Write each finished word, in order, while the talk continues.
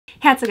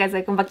Hey, so guys,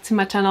 welcome back to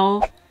my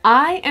channel.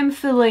 I am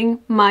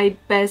feeling my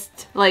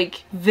best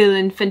like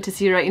villain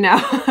fantasy right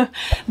now.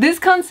 This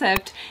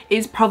concept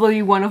is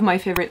probably one of my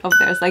favorite of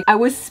theirs. Like, I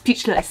was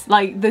speechless.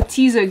 Like, the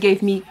teaser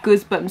gave me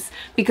goosebumps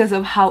because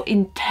of how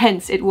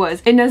intense it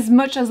was. And as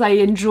much as I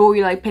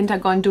enjoy like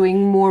Pentagon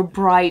doing more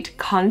bright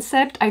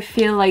concept, I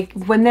feel like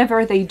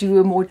whenever they do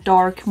a more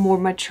dark, more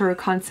mature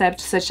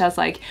concept such as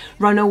like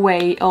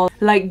Runaway or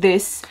like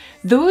this,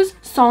 those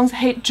songs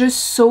hit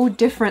just so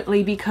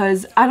differently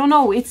because I don't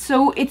know, it's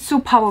so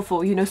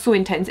powerful, you know, so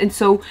intense. And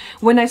so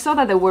when I saw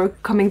that they were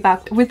coming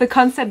back with the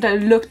concept that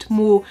looked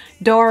more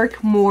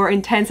dark, more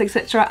intense,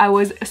 etc., I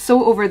was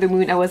so over the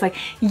moon. I was like,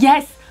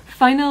 yes,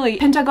 finally.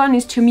 Pentagon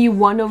is to me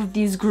one of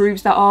these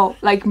groups that are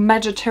like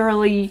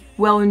majoritarily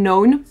well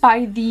known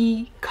by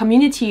the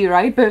community,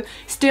 right? But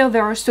still they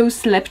are so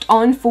slept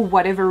on for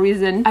whatever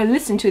reason. I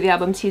listened to the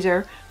album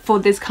teaser for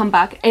this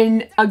comeback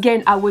and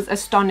again I was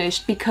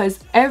astonished because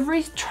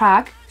every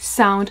track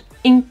sound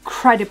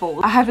incredible.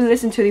 I haven't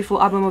listened to the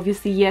full album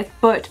obviously yet,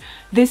 but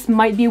this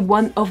might be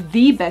one of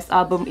the best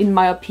album in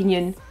my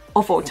opinion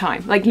of all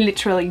time, like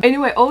literally.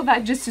 Anyway, all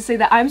that just to say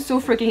that I'm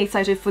so freaking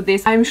excited for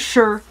this. I'm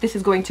sure this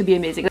is going to be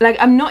amazing. Like,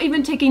 I'm not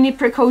even taking any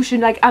precaution,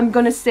 like I'm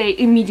gonna say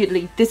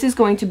immediately this is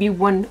going to be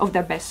one of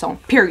their best songs,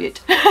 period.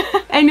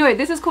 Anyway,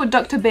 this is called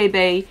Dr.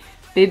 BeBe.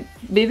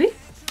 BeBe?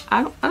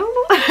 I don't know.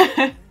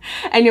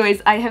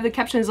 Anyways, I have the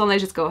captions on,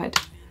 let's just go ahead.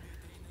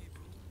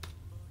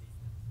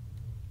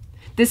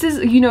 This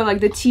is, you know, like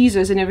the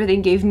teasers and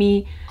everything gave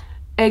me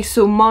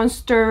EXO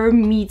Monster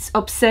meets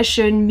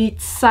Obsession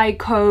meets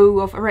Psycho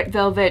of Red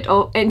Velvet,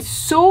 and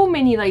so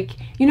many, like,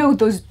 you know,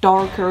 those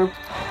darker.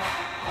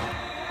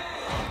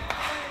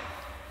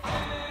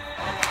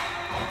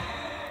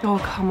 Oh,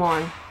 come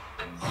on.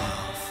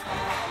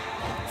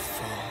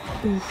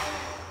 Oof.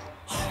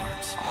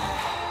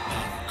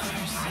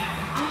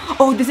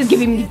 Oh, this is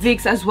giving me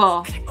VIXX as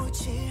well.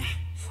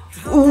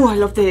 Oh, I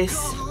love this.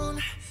 Oh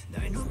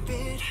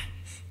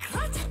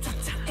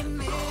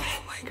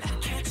my God.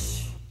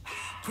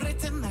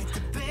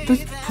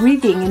 Those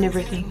breathing and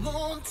everything.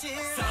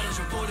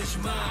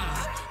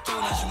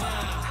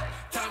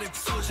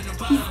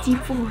 His deep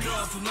voice.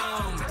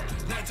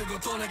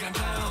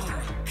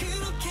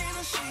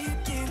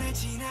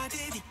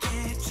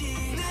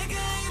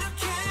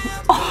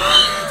 Oh.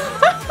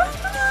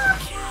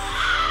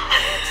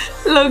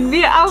 Look,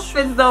 the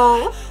outfits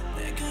though.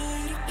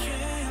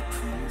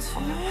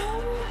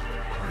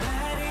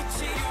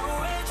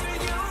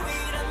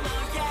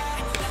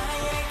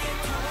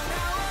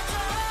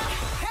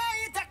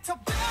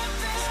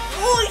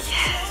 Oh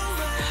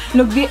yes.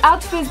 Look, the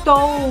outfits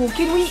though.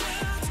 Can we?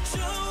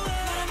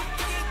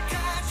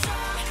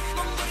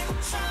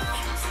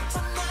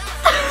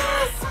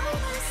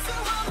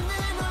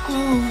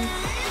 Oh.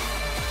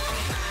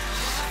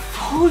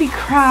 Holy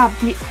crap!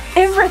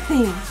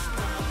 Everything.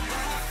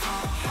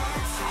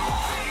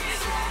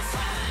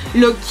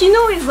 Look,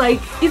 Kino is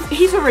like,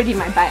 he's already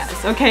my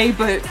bias, okay,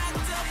 but...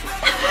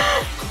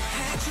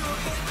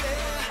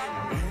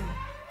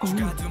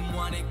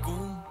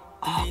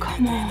 Oh,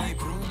 come on.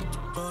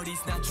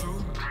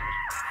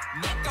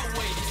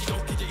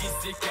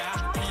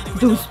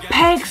 Those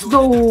pecs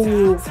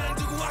though!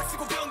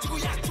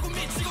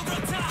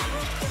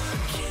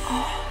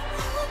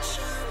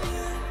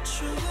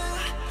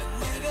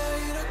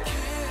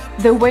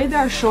 The way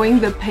they're showing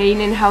the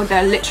pain and how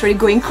they're literally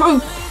going through.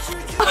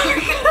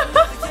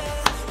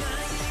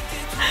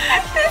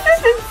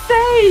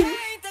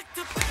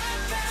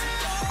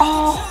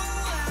 Oh,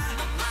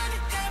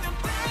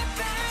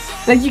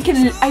 like you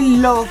can, I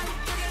love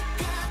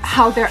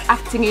how they're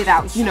acting it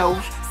out, you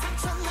know.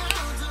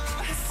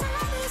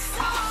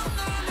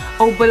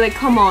 Oh, but like,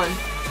 come on,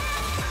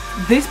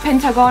 this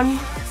Pentagon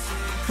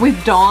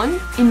with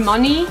Dawn in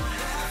Money.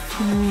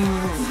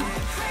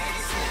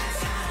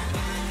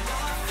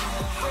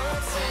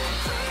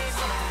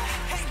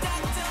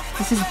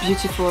 This is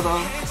beautiful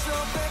though.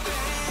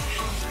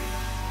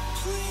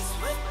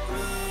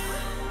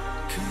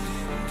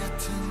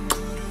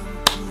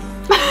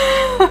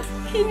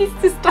 He needs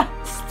to stop.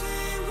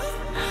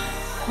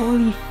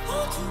 Holy.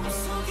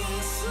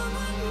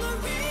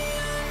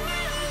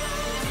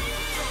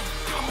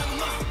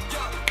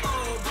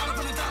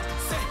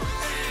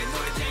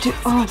 Dude,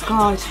 oh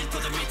God.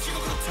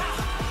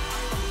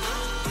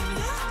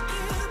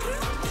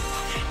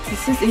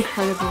 This is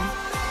incredible.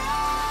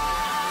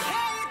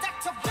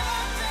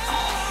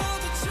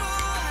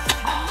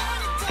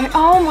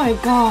 Oh my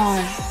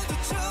God.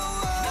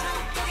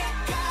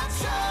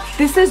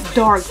 This is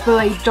dark, but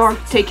like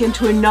dark taken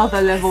to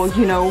another level,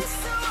 you know.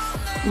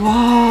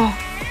 Wow.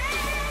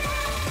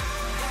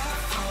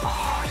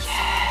 Oh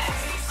yes.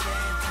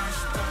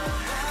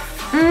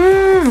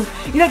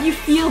 Like you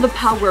feel the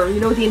power, you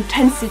know, the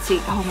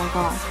intensity. Oh my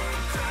God.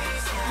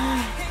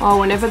 Oh,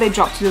 whenever they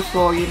drop to the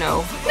floor, you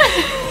know.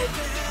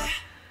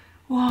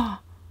 Wow.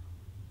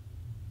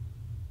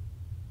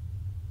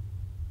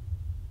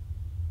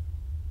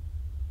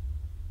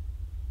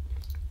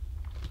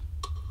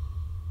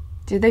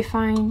 Did they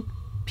find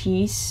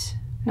peace?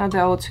 Now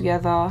they're all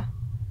together.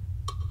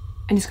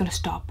 and it's gonna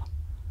stop.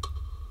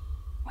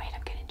 Wait,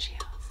 I'm getting chills.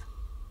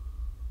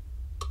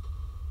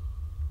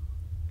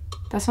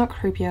 That's not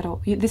creepy at all.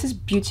 This is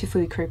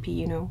beautifully creepy,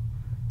 you know.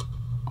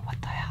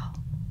 What the hell?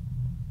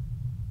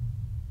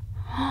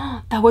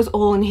 That was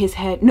all in his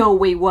head. No,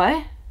 wait,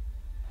 what?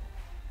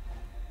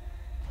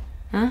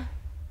 Huh?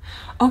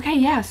 Okay,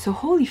 yeah, so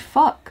holy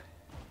fuck.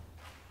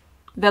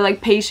 They're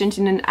like patient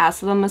in an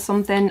asylum or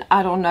something,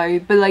 I don't know,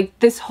 but like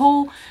this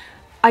whole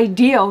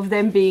idea of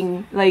them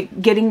being like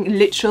getting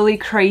literally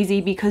crazy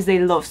because they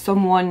love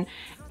someone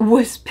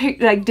was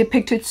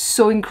depicted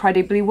so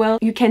incredibly well.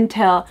 You can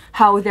tell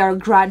how they're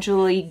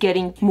gradually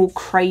getting more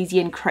crazy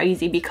and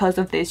crazy because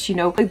of this, you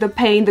know, like the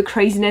pain, the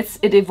craziness,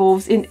 it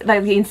evolves in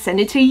like the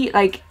insanity,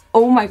 like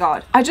oh my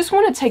god. I just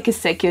want to take a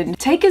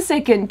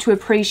second to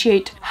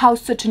appreciate how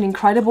such an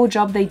incredible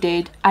job they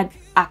did at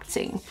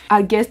acting.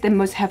 I guess they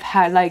must have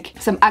had like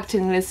some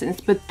acting lessons,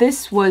 but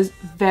this was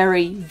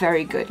very,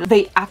 very good.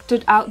 They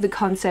acted out the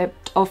concept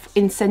of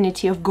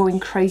insanity, of going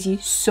crazy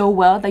so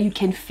well that you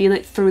can feel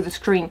it through the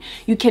screen.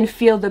 You can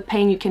feel the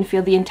pain, you can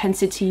feel the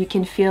intensity, you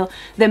can feel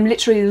them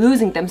literally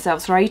losing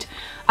themselves, right?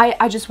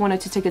 I just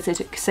wanted to take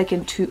a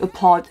second to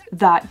applaud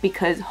that,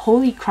 because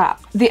holy crap,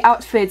 the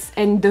outfits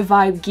and the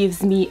vibe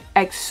gives me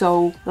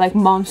EXO, like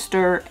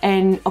monster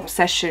and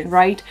obsession,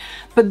 right?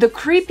 But the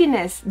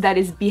creepiness that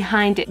is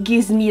behind it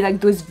gives me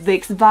like those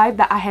VIXX vibe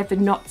that I have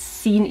not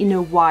seen in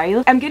a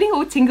while. I'm getting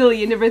all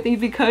tingly and everything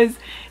because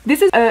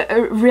this is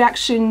a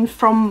reaction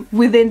from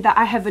within that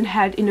I haven't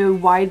had in a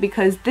while,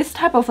 because this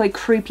type of like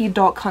creepy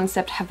dark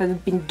concept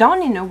haven't been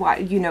done in a while,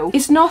 you know.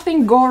 It's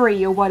nothing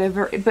gory or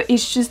whatever, but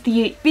it's just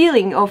the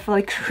feeling of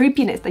like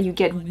creepiness that you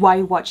get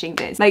while watching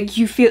this. Like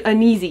you feel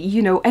uneasy,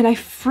 you know, and I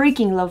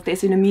freaking love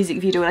this in a music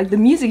video. Like the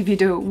music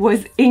video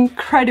was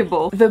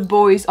incredible. The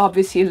boys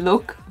obviously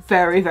look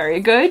very, very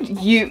good.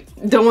 You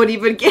don't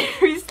even get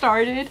me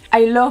started.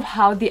 I love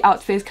how the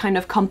outfits kind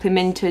of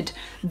complemented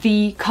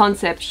the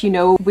concept, you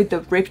know, with the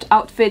ripped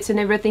outfits and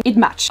everything. It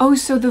matched.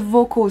 Also the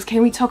vocals.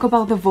 Can we talk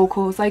about the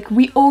vocals? Like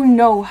we all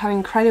know how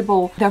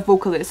incredible their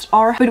vocalists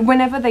are, but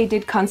whenever they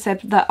did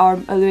concepts that are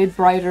a little bit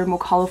brighter, more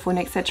colorful,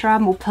 etc.,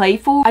 more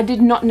playful, I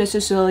did not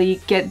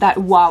necessarily get that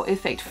wow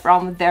effect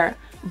from their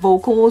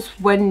vocals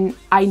when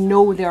I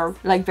know they're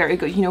like very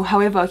good, you know.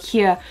 However,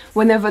 here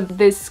whenever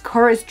this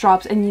chorus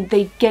drops and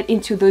they get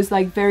into those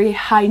like very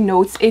high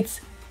notes,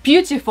 it's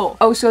beautiful.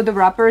 Also the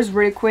rappers,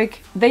 really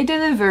quick, they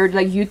delivered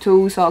like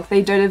Yuto, Sok,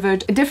 they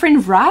delivered a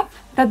different rap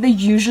that they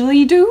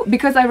usually do,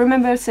 because I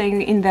remember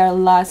saying in their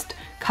last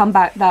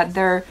comeback that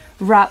their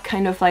rap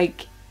kind of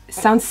like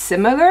sounds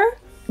similar,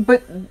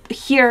 but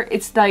here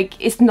it's like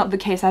it's not the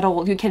case at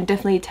all. You can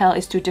definitely tell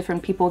it's two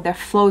different people. Their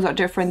flows are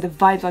different, the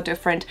vibes are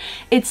different.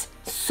 It's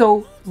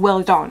so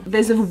well done.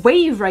 There's a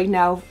wave right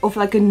now of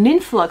like an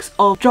influx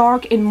of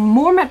dark and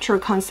more mature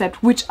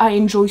concept, which I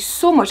enjoy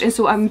so much, and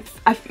so I'm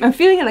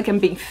feeling like I'm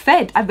being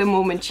fed at the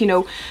moment, you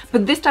know.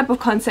 But this type of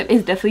concept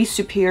is definitely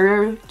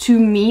superior to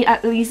me,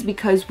 at least,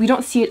 because we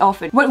don't see it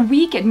often. What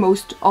we get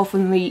most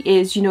oftenly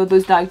is, you know,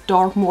 those like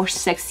dark, more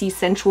sexy,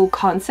 sensual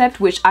concept,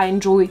 which I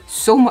enjoy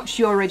so much,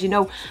 you already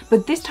know.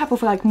 But this type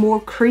of like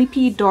more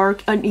creepy,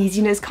 dark,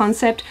 uneasiness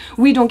concept,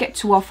 we don't get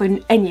too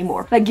often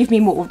anymore. Like give me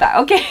more of that,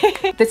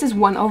 okay? This is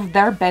one of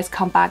their best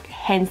comeback,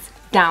 hands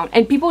down,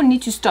 and people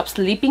need to stop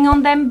sleeping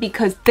on them,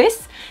 because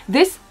this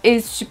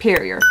is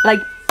superior. Like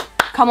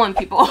come on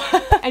people.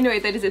 Anyway,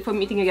 that is it for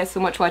me. Thank you guys so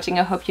much for watching.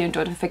 I hope you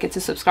enjoyed. Don't forget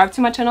to subscribe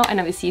to my channel, and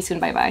I will see you soon.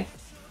 Bye bye.